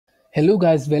Hello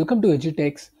guys, welcome to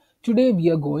Edutex. Today we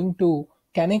are going to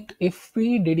connect a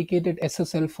free dedicated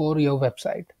SSL for your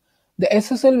website. The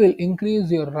SSL will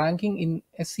increase your ranking in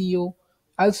SEO.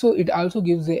 Also, it also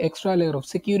gives a extra layer of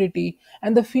security,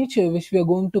 and the feature which we are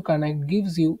going to connect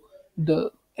gives you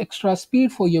the extra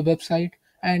speed for your website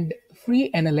and free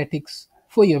analytics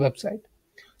for your website.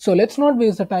 So let's not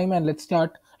waste the time and let's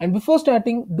start. And before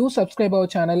starting, do subscribe our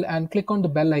channel and click on the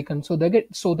bell icon so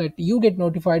that you get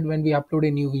notified when we upload a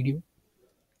new video.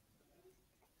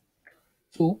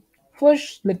 So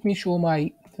first, let me show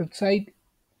my website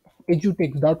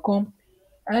edutex.com,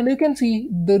 and you can see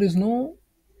there is no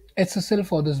SSL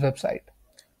for this website.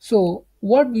 So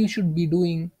what we should be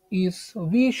doing is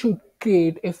we should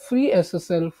create a free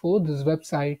SSL for this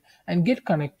website and get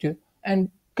connected and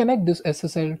connect this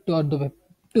SSL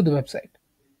to the website.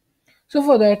 So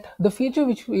for that, the feature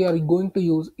which we are going to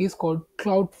use is called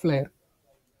Cloudflare.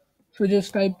 So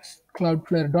just type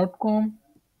cloudflare.com.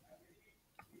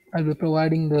 I'll be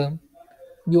providing the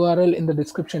URL in the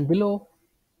description below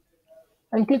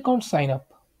and click on sign up.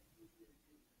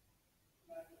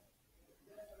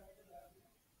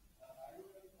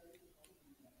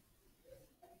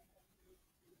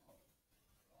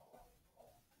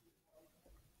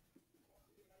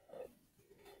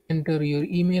 Enter your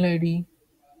email ID.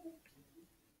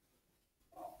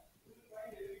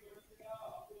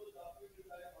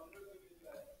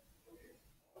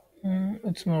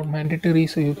 It's not mandatory,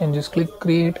 so you can just click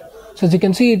create. So as you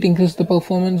can see, it increases the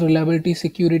performance, reliability,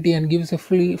 security, and gives a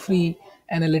free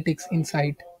analytics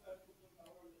insight.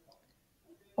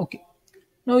 Okay,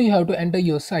 now you have to enter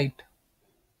your site.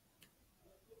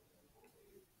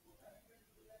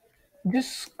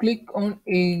 Just click on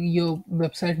your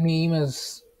website name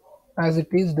as it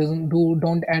is.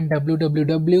 Don't add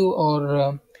www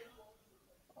or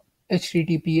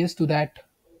https to that.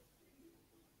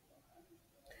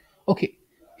 Okay,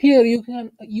 here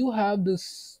you have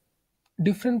this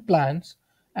different plans,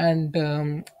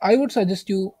 and I would suggest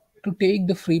you to take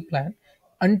the free plan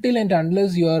until and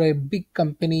unless you are a big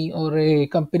company or a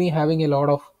company having a lot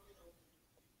of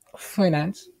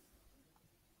finance.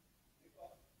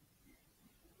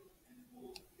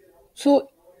 So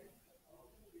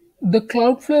the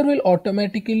Cloudflare will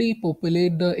automatically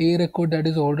populate the A record that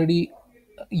is already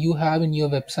you have in your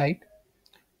website.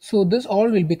 So this all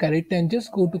will be correct, and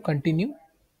just go to continue.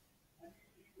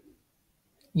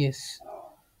 Yes.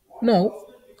 Now,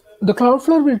 the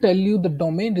Cloudflare will tell you the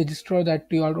domain registrar that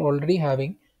you are already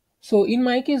having. So in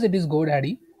my case, it is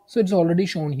GoDaddy. So it's already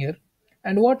shown here.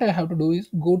 And what I have to do is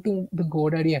go to the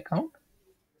GoDaddy account,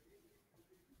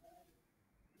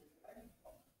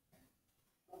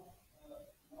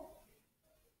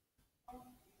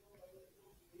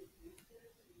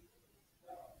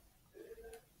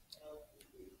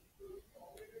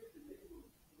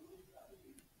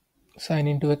 sign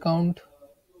into account.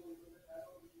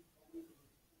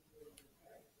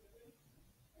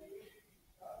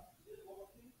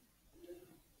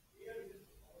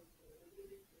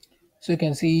 So you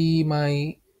can see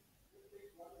my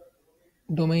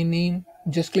domain name.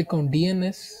 Just click on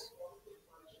DNS.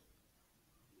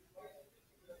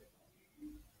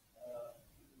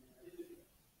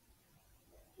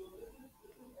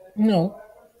 Now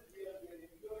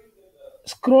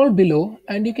scroll below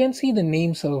and you can see the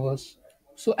name servers.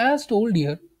 So as told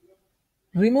here,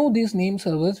 remove these name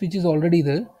servers which is already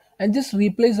there and just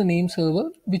replace the name server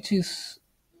which is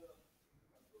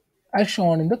as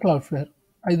shown in the Cloudflare.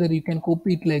 Either you can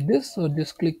copy it like this or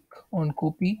just click on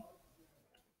copy,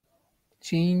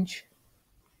 change.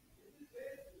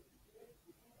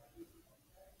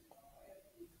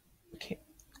 Okay,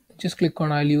 just click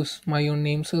on I'll use my own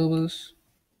name servers,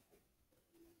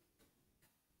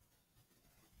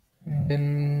 and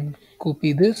then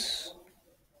copy this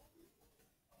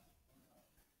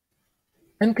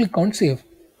and click on save.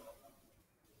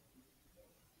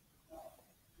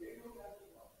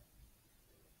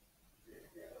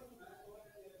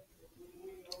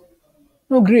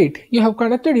 Now great, you have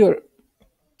connected your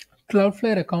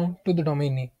Cloudflare account to the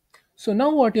domain name. So now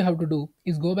what you have to do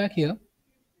is go back here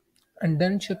and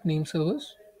then check name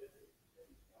servers,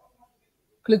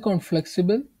 click on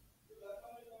flexible,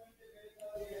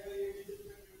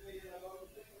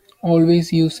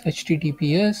 always use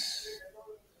HTTPS.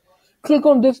 Click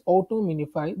on this auto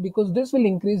minify because this will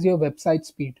increase your website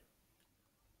speed.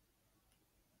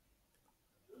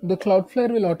 The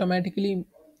Cloudflare will automatically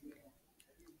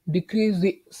decrease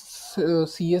the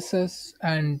CSS,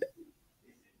 and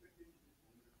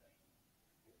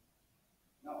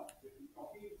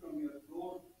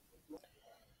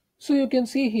so you can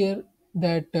see here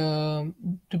that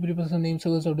 50% name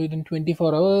servers are due in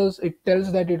 24 hours. It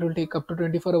tells that it will take up to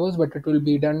 24 hours, but it will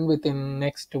be done within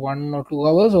next 1 or 2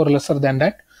 hours or lesser than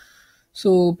that.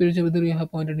 So, period whether you have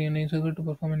appointed your name server to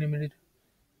perform an immediate.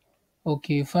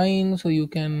 Okay, fine. So you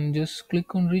can just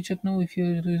click on recheck now. If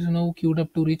you is now queued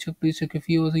up to recheck, please check. If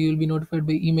you also, you will be notified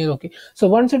by email. Okay. So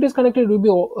once it is connected, you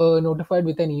will be notified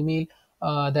with an email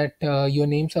that your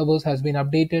name servers has been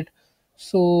updated.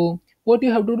 So what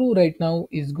you have to do right now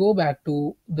is go back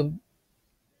to the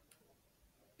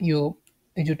your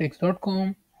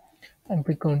edutext.com and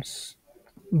click on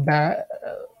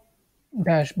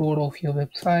dashboard of your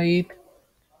website,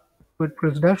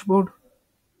 WordPress dashboard.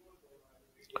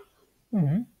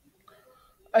 Mhm.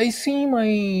 I see my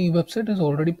website has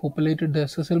already populated the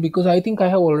SSL because I think I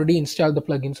have already installed the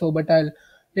plugin. So, but I'll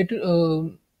let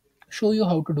show you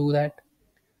how to do that.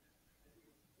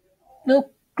 Now,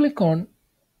 click on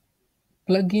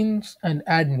plugins and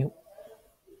add new.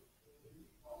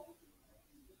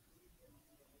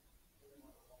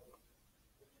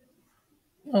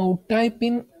 Now, type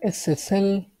in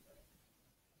SSL.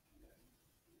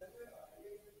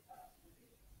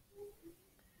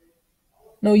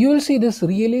 Now, you will see this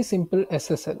really simple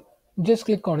SSL. Just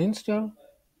click on install.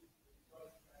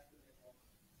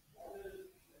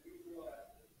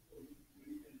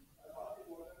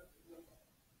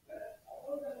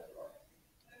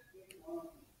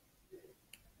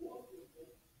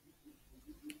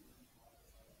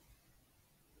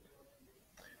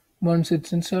 Once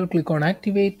it's installed, click on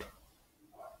activate.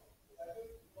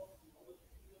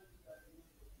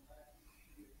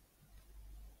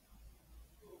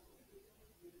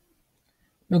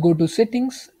 Now, go to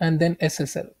settings and then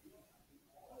SSL.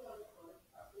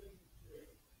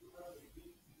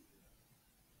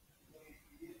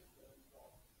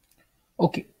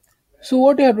 Okay. So,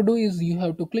 what you have to do is you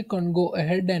have to click on go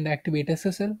ahead and activate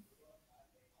SSL.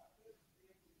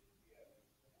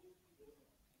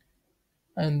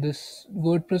 And this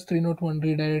WordPress 301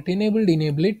 redirect enabled,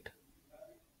 enable it.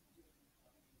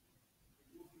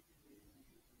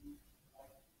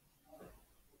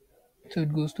 So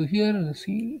it goes to here.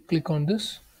 See, click on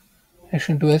this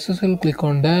action to SSL. Click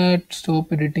on that.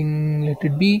 Stop editing. Let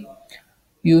it be.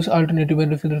 Use alternative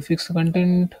vendor filter. Fix the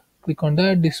content. Click on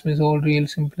that. Dismiss all real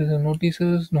simple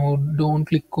notices. No, don't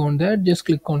click on that. Just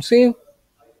click on save.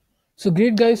 So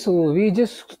great guys. So we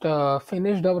just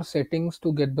finished our settings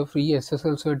to get the free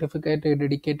SSL certificate, a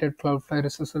dedicated Cloudflare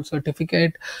SSL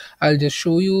certificate. I'll just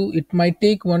show you. It might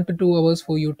take 1 to 2 hours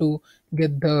for you to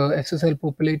get the SSL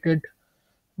populated,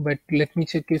 but let me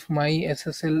check if my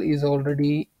SSL is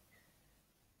already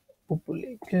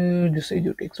populated. Just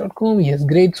edutext.com. Yes,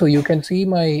 great. So you can see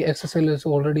my SSL has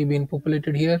already been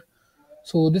populated here.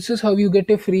 So this is how you get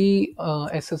a free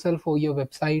SSL for your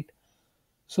website.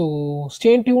 So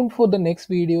stay tuned for the next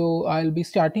video. I'll be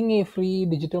starting a free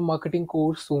digital marketing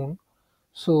course soon.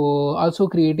 So also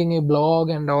creating a blog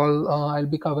and all. I'll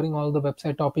be covering all the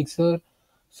website topics here.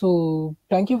 So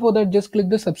thank you for that. Just click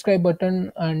the subscribe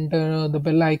button and the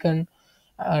bell icon.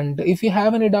 And if you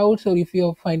have any doubts or if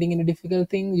you're finding any difficult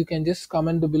thing, you can just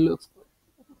comment the below.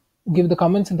 Give the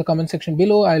comments in the comment section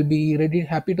below. I'll be ready,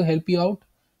 happy to help you out.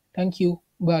 Thank you.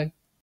 Bye.